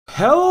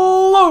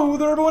Hello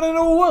there everyone and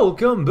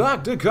welcome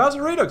back to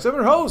Kaiserredux. I'm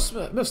your host,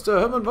 Mr.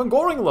 Herman von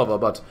Goring Lover,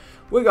 but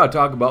we gotta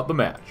talk about the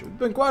match. It's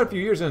been quite a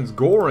few years since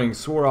Goring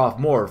swore off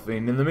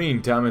morphine. In the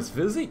meantime, his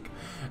physique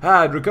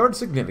had recovered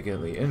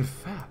significantly. In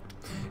fact,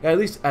 at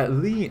a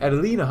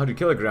lean 100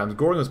 kilograms,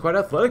 Goring was quite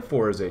athletic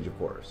for his age, of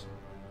course.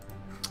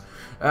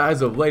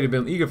 As of late, he'd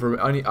been eager for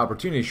any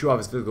opportunity to show off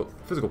his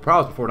physical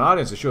prowess before an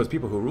audience to show his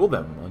people who ruled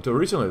them. Until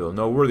recently, though,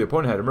 no worthy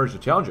opponent had emerged to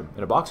challenge him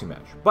in a boxing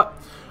match. But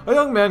a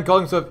young man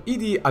calling himself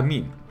Idi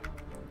Amin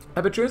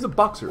had been trained as a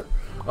boxer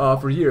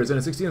for years, and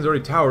at 16 has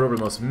already towered over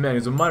most men. He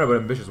was a minor but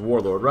ambitious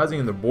warlord,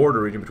 rising in the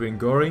border region between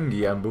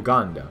Goeringia and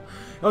Buganda.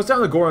 It was time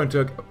that Goring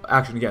took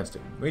action against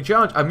him. When he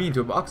challenged Amin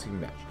to a boxing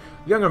match,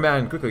 the younger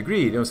man quickly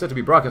agreed, and was set to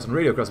be broadcast on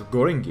radio across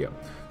Goeringia.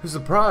 To his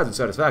surprise and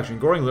satisfaction,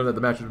 Goring learned that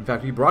the match would in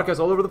fact be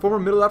broadcast all over the former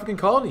Middle African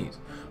colonies,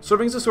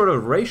 serving as a sort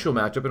of racial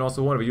matchup and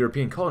also one of a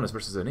European colonist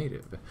versus a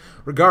native.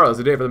 Regardless,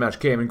 the day for the match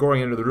came, and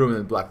Goring entered the room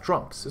in black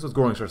trunks. This was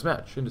Goring's first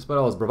match, and despite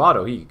all his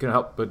bravado, he couldn't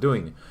help but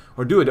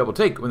do a double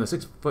take when the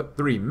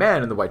 6'3"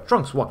 man in the white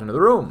trunks walked into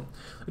the room.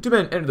 The two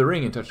men entered the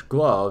ring and touched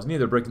gloves,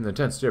 neither breaking the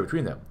intense stare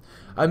between them.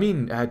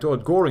 Amin had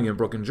told Goring in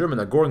broken German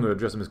that Goring would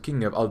address him as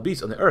king of all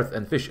beasts on the earth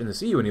and fish in the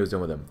sea when he was done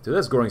with him. To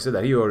this, Goring said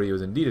that he already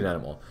was indeed an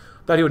animal,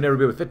 that he would never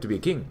be fit to be a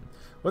king.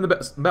 When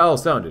the bell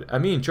sounded,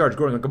 Amin charged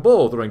Goring like a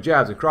bull, throwing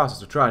jabs and crosses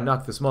to try and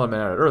knock the smaller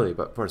man out early,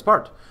 but for his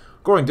part,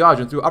 Goring dodged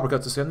and threw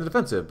uppercuts to stay on the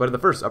defensive, but at the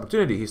first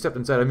opportunity, he stepped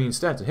inside Amin's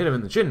stance and hit him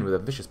in the chin with a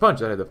vicious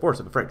punch that had the force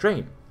of a freight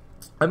train.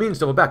 Amin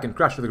stumbled back and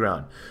crashed to the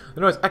ground,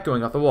 the noise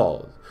echoing off the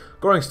walls.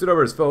 Goring stood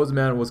over his foes, the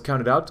man was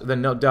counted out,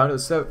 then knelt down to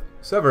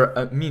sever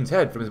Amin's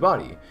head from his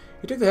body.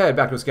 He took the head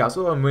back to his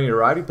castle, and when he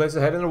arrived, he placed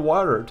the head in a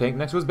water tank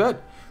next to his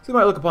bed, so he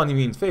might look upon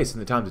Amin's face in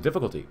the times of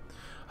difficulty.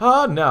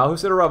 Ah, now, who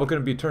said a rival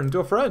couldn't be turned into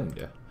a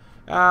friend?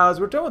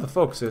 As we're done with the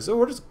focuses, so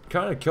we're just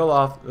trying to kill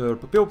off the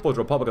People's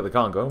Republic of the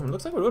Congo, and it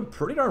looks like we're doing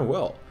pretty darn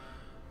well.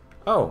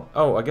 Oh,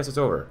 I guess it's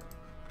over.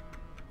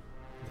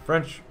 The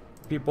French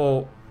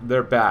people,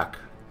 they're back,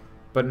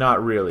 but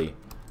not really.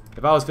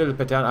 If I was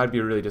Philippe Pétain, I'd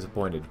be really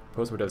disappointed.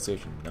 Post-war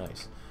devastation,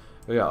 nice.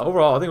 But yeah,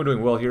 overall, I think we're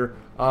doing well here.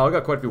 We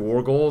got quite a few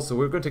war goals, so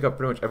we're going to take up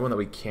pretty much everyone that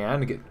we can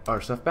to get our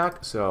stuff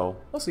back. So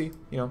we'll see.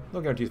 You know,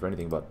 no guarantees for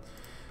anything, but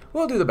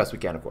we'll do the best we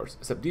can, of course.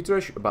 Except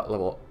Dietrich, about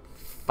level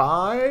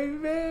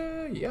 5.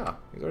 Yeah,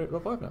 he's already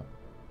level 5 now.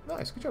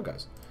 Nice, good job,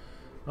 guys.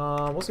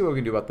 We'll see what we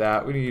can do about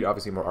that. We need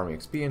obviously more army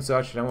XP and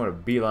such, and I want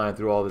to beeline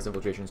through all this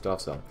infiltration stuff.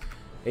 So,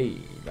 hey,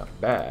 not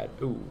bad.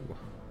 Ooh.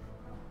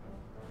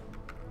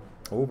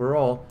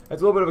 Overall,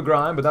 it's a little bit of a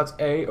grind, but that's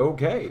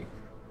A-okay.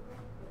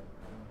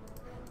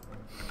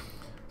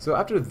 So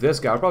after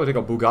this guy, I'll probably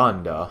take out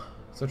Buganda,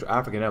 Central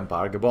African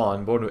Empire,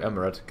 Gabon, Bornu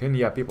Emirate,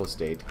 Kenya People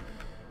State.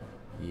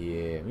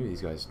 Yeah, maybe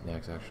these guys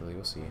next, actually.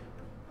 We'll see.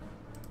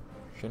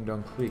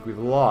 Shandong Creek, we've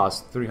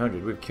lost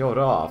 300. We've killed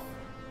off.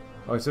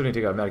 Oh, we still need to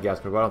take out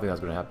Madagascar, but I don't think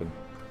that's going to happen.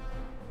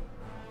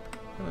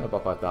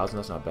 About 5,000,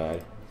 that's not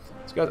bad.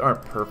 These guys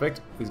aren't perfect.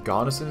 These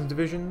Gonnison's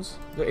divisions,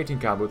 they're 18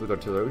 combat with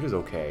artillery, which is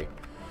okay.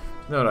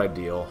 It's not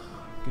ideal.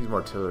 Use more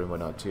artillery and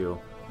whatnot, too.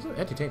 There's an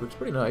anti-tank, which is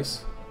pretty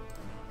nice.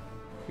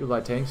 Few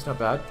light tanks, not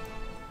bad.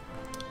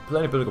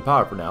 Plenty of political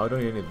power for now. I don't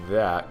need any of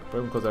that.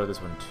 Probably close out of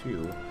this one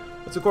too.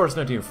 It's of course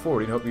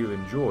 1940, and hope you've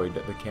enjoyed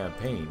the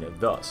campaign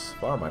thus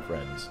far, my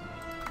friends.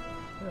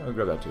 Yeah, I'll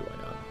grab that too. Why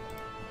not?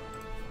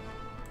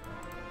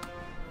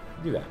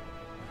 Do that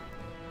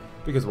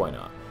because why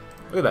not?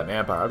 Look at that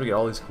manpower. I have to get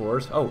all these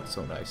cores. Oh, it's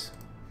so nice.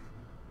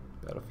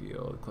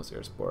 Battlefield, close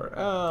air support.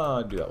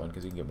 Do that one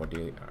because you can get more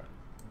daily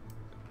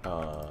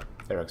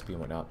air XP and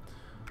whatnot.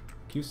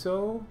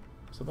 QSO,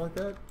 something like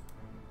that.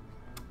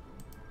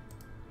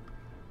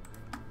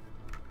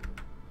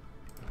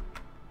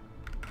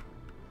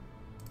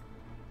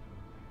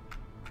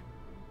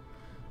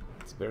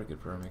 Very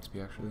good for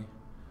XP, actually.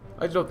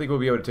 I just don't think we'll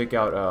be able to take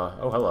out,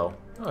 oh, hello.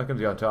 Oh, it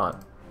comes the Entente.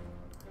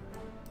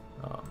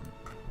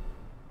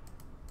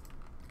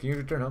 Can you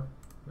return home?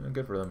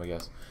 Good for them, I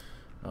guess.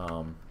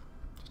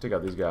 Just take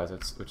out these guys,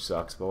 which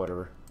sucks, but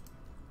whatever.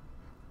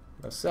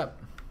 Sep.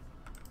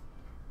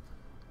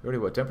 Already,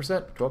 what,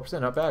 10%?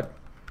 12%? Not bad.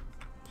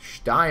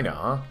 Steiner,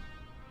 huh?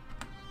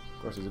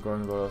 Of course, he's a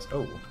growing loyalist.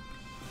 Oh.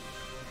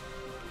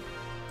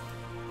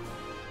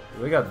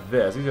 We got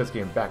this. These guys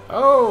came back.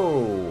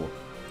 Oh!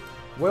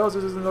 Wales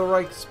is in the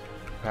Reichs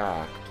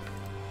Pact.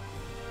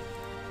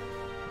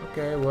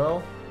 Okay,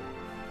 well.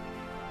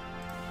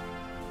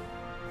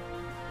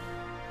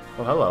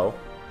 Oh, hello.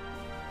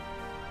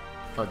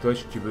 Oh,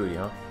 Deutsch-Mittelafrika,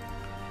 huh?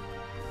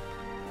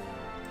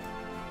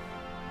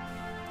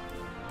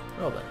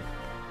 Well then.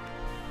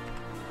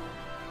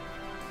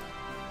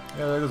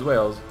 Yeah, there goes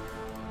Wales.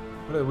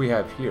 What do we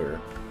have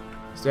here?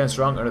 Stand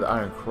strong under the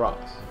Iron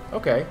Cross.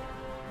 Okay.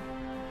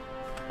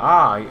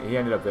 Ah, he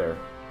ended up there.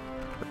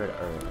 Okay.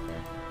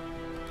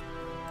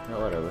 No,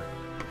 whatever.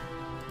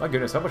 My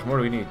goodness, how much more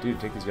do we need to do to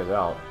take these guys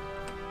out?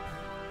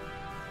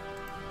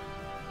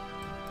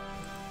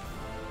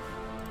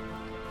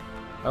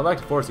 I'd like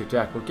to force the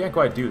attack, but we can't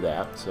quite do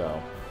that,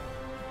 so...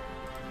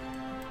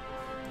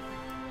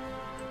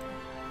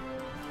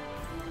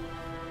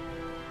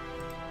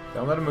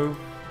 Don't let them move.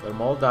 Let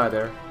them all die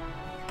there.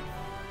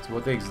 It's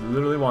what they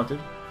literally wanted.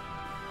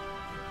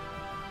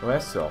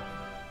 Eso.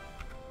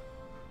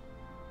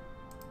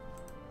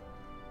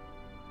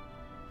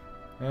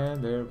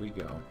 And there we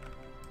go.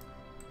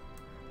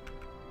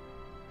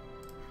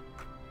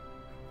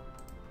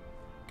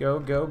 Go,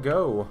 go,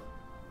 go.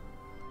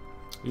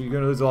 You're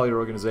gonna lose all your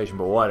organization,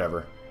 but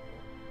whatever.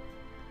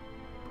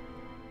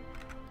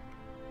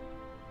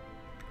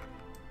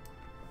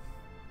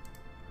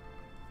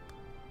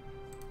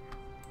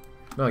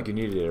 Not like you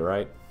needed it,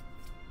 right?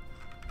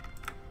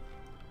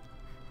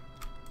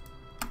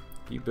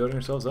 Keep building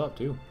yourselves up,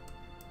 too.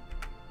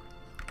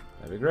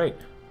 That'd be great.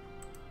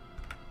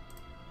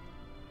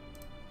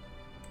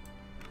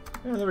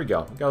 Yeah, there we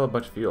go. We got a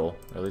bunch of fuel.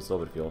 Or at least a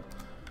little bit of fuel.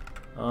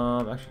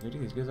 Actually, can we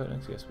take these guys out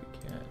next? Yes, we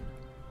can.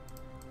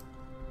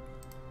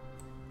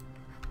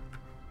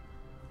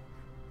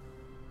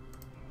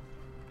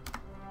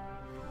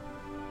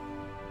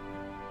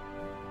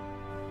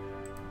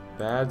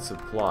 Bad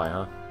supply,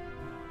 huh?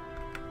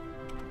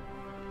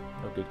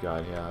 Oh, good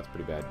God. Yeah, that's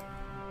pretty bad.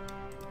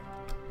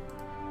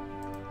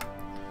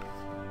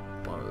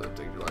 One of them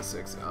take July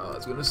 6th. Oh,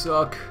 that's gonna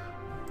suck.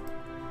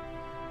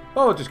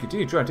 Oh, we'll just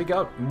continue trying to take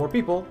out more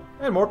people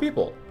and more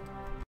people.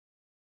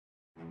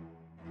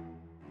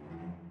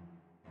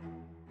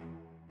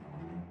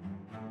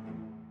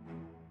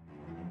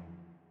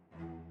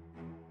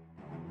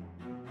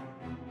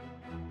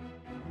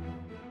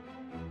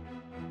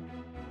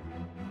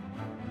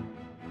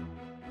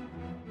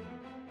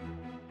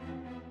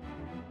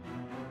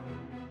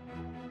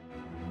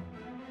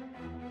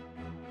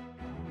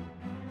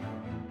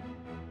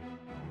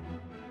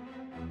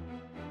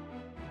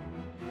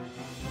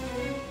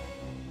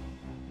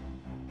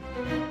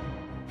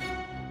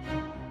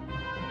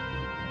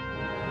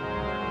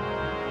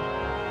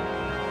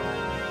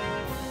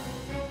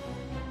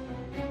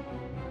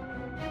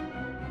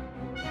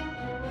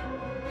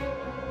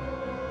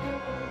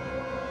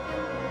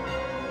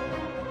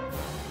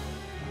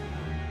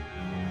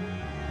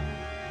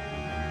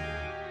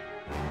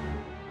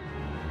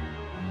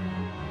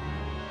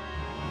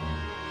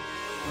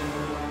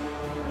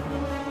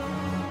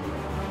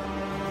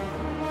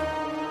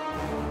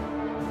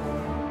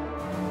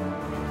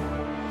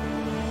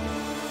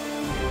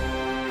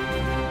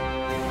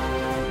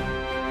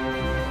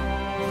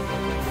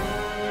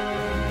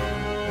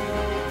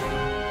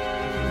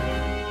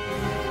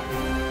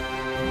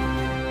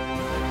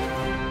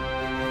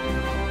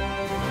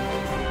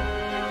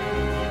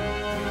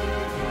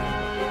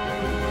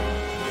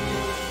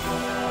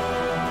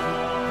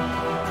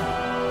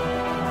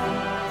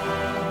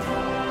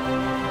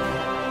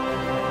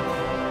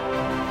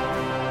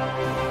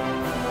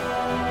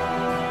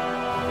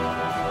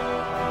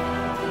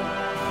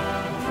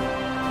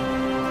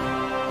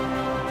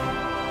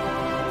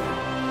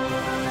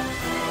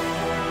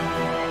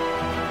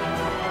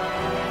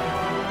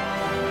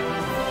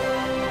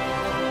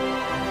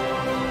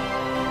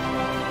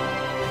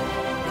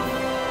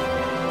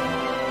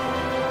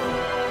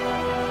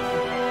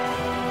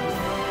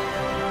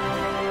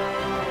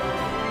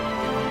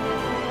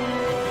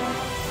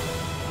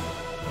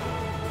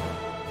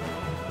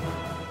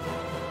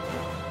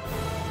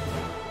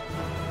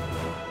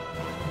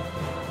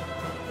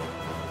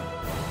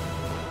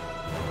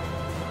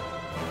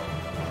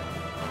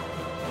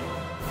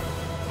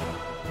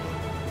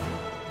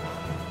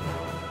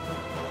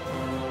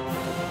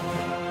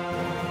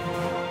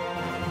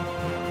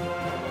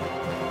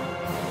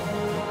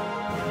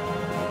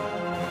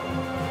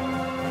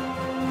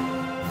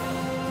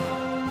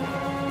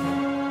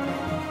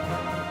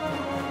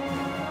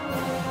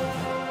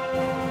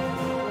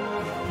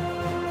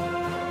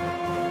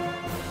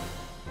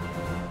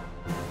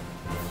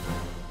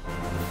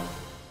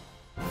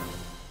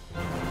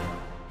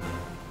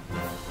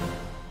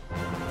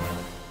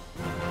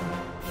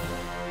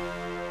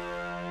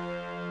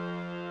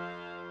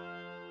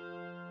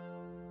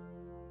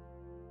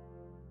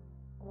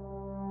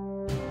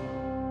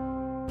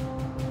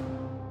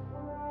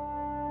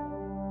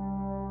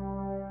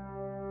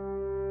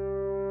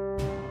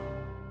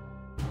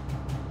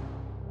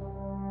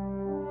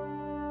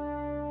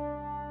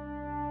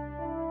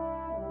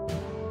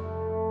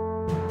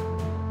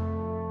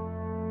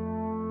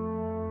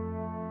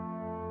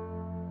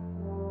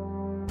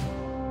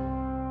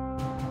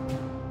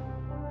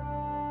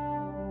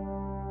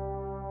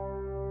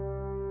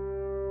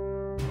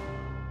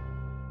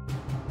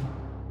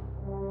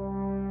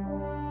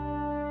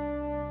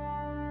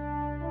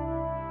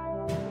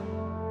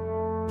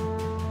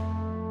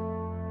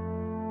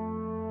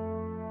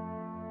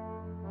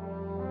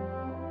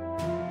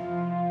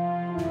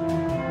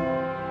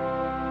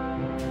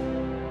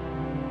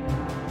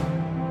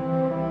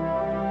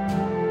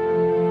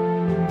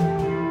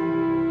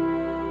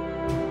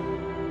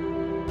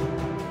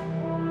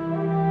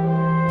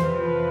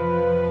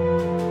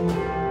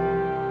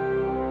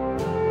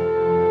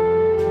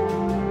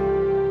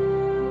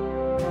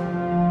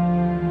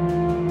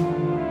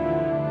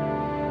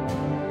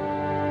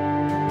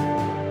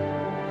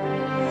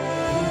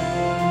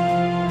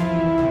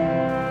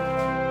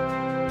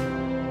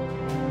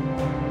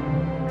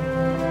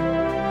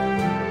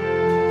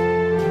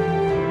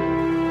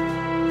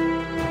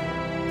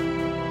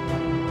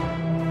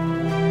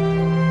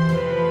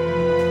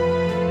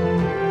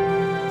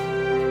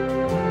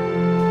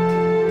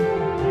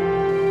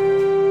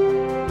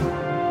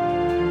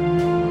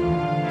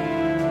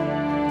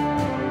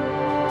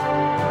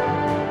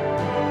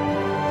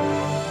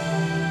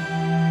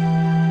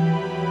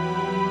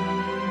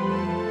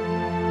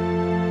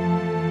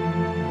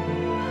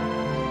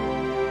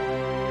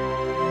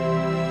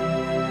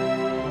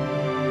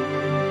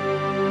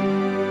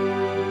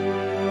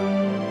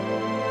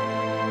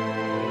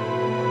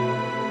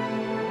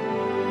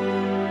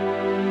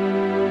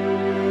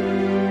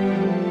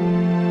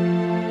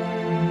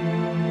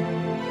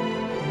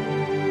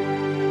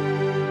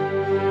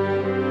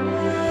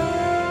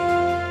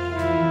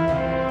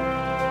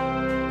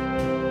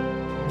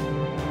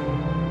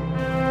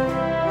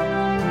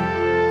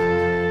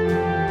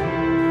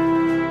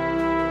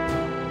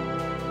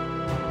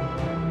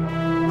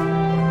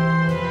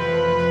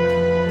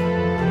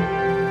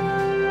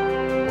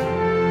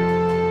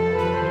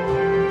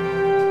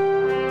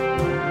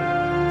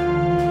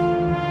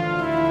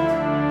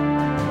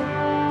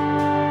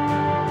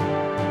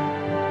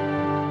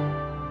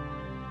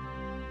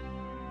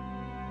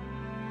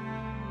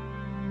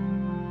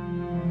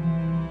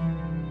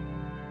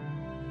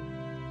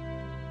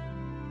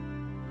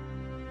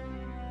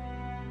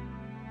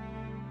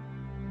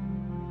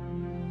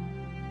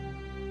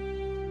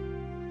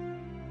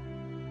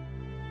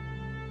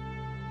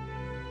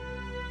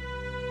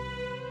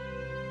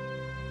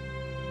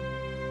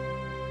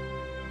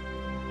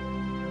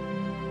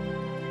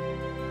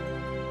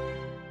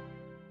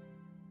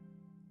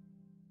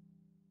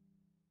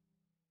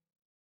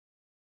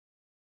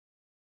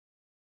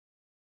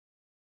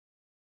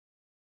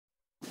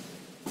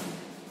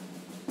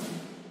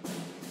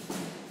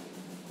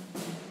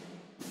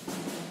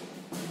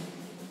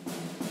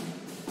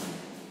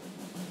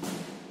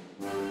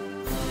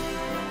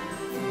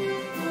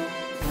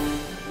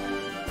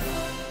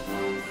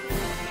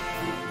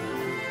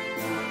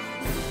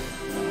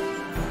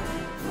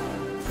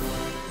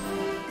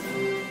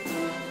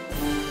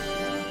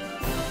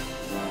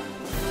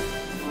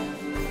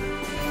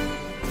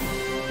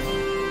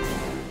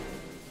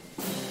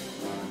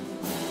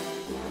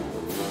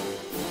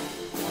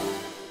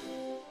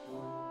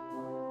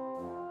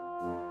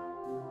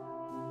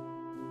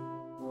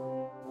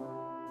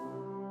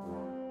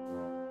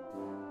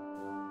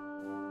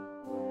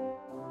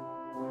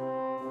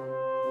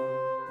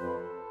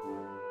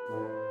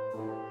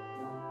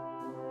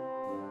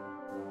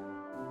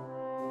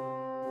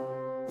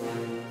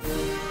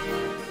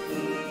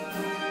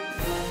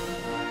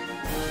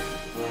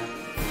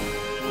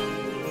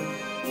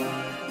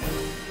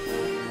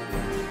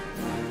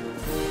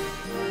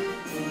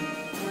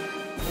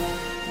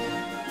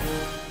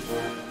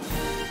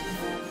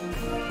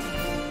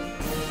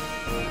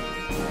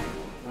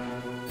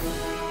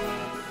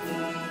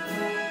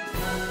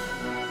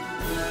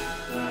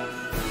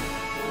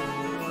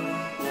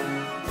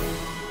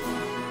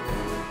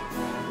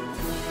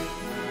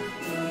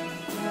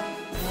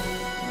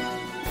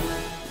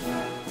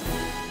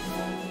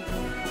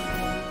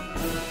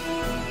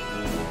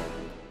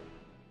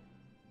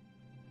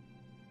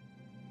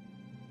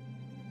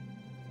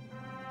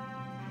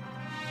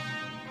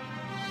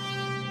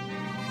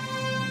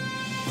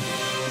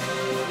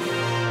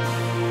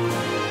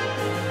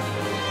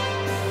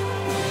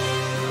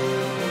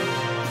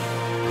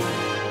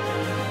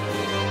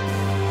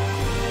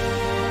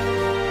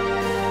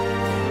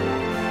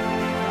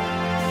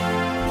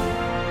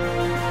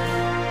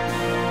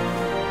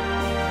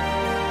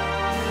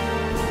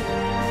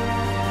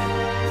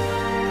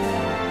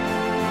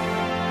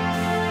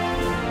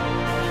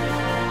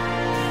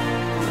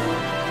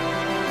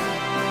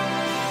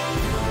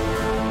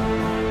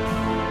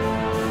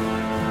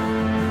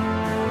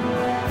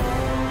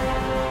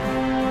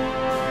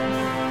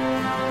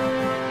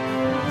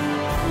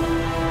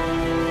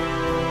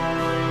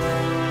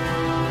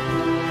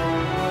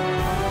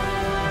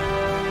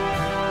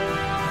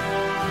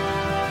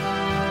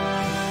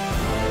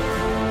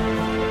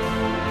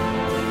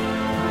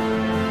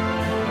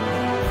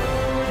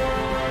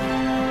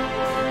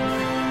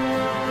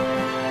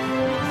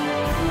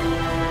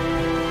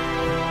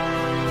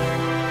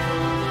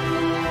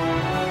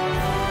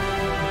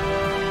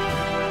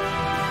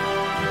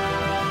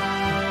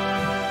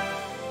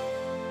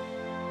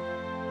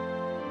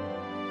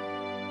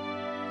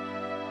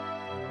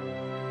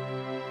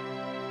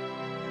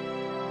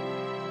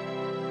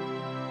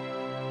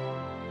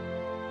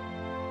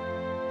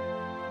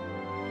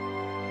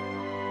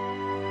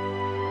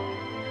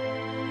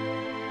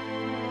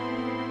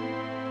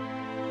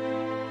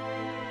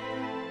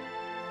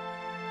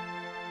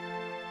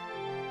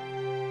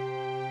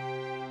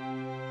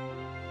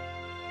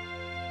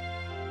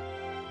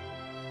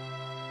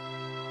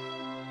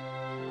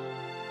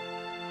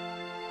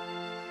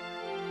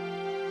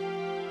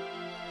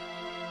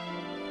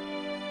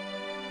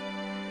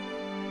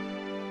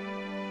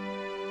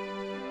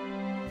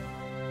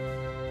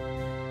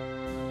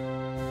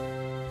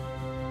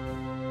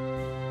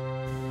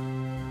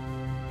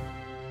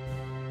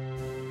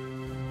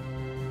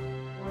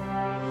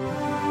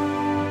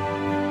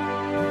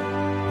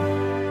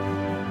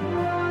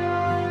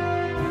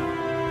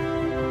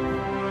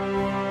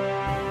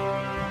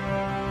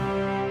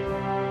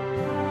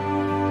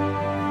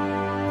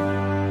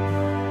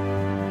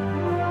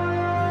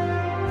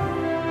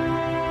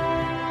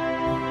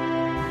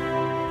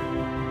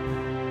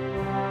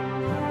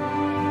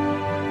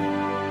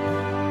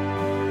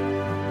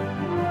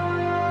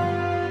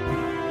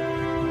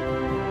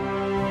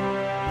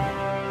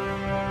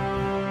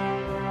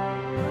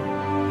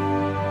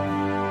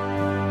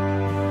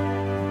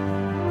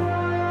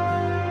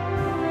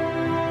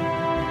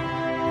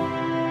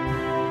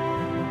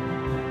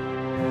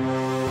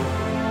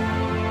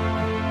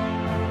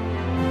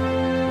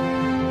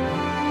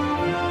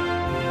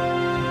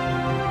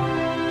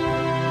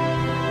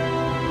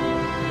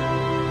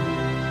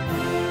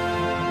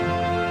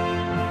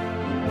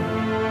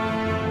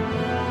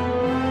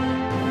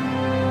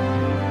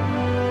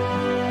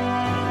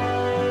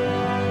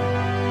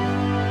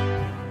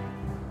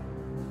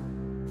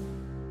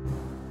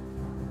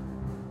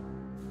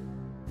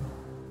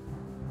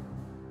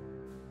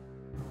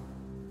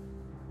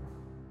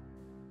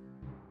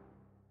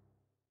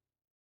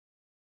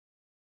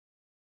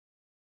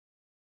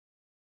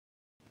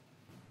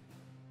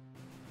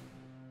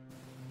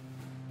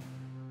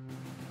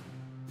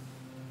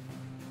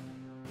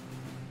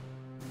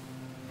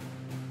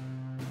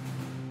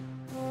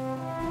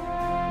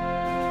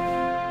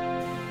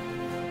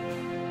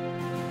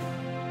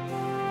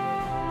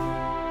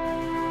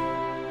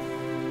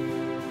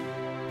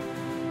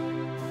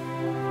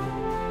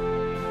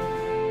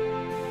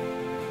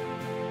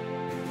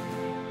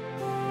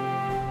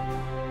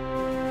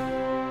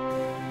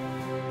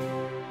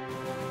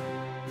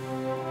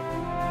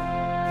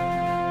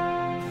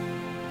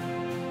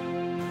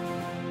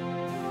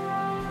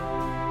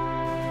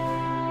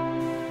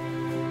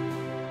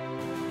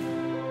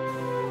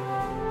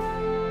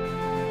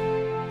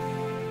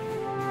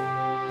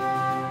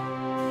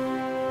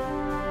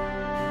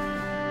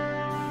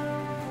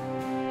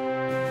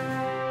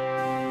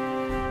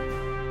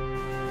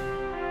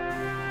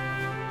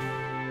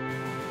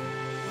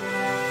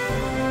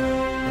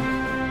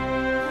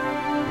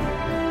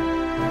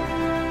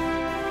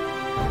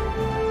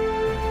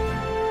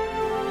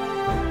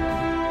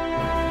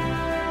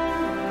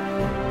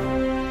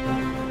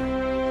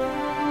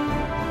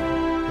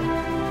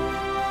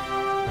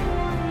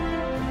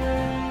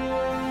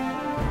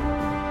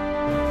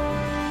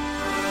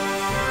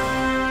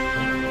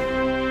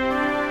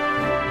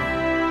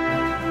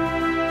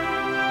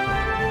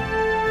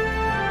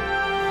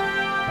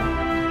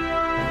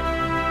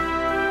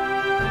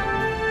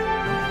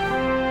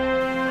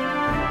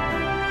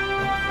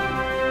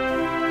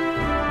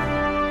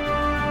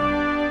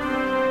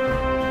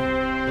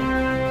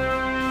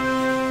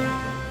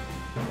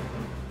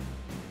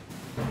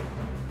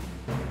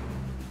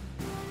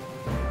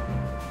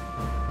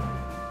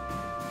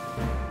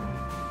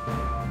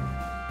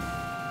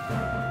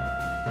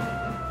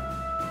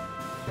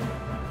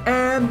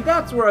 And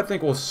that's where I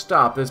think we'll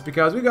stop this,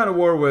 because we got a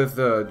war with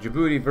the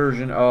Djibouti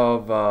version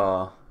of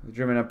the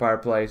German Empire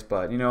place,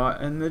 but, you know,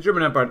 and the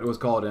German Empire was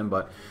called in,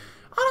 but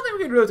I don't think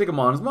we could really take them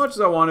on as much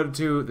as I wanted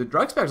to. The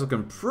Reichspact's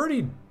looking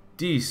pretty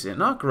decent.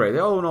 Not great. They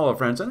all own all of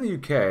France and the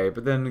UK,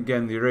 but then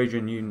again, the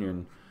Eurasian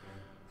Union,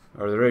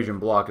 or the Eurasian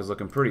bloc, is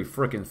looking pretty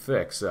freaking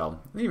thick, so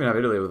they even have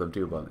Italy with them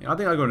too, but I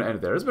think I'm going to end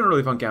it there. It's been a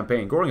really fun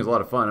campaign. Goring is a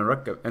lot of fun,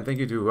 and thank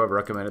you to whoever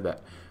recommended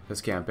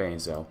this campaign,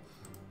 so.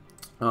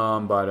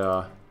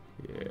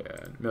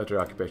 Yeah, military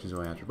occupation is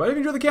my answer. But if you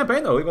enjoyed the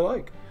campaign, though, leave a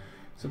like.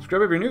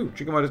 Subscribe if you're new.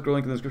 Check out my Discord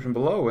link in the description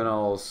below, and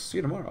I'll see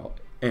you tomorrow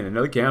in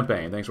another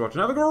campaign. Thanks for watching.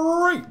 Have a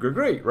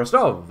great rest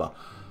of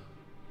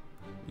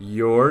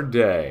your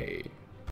day.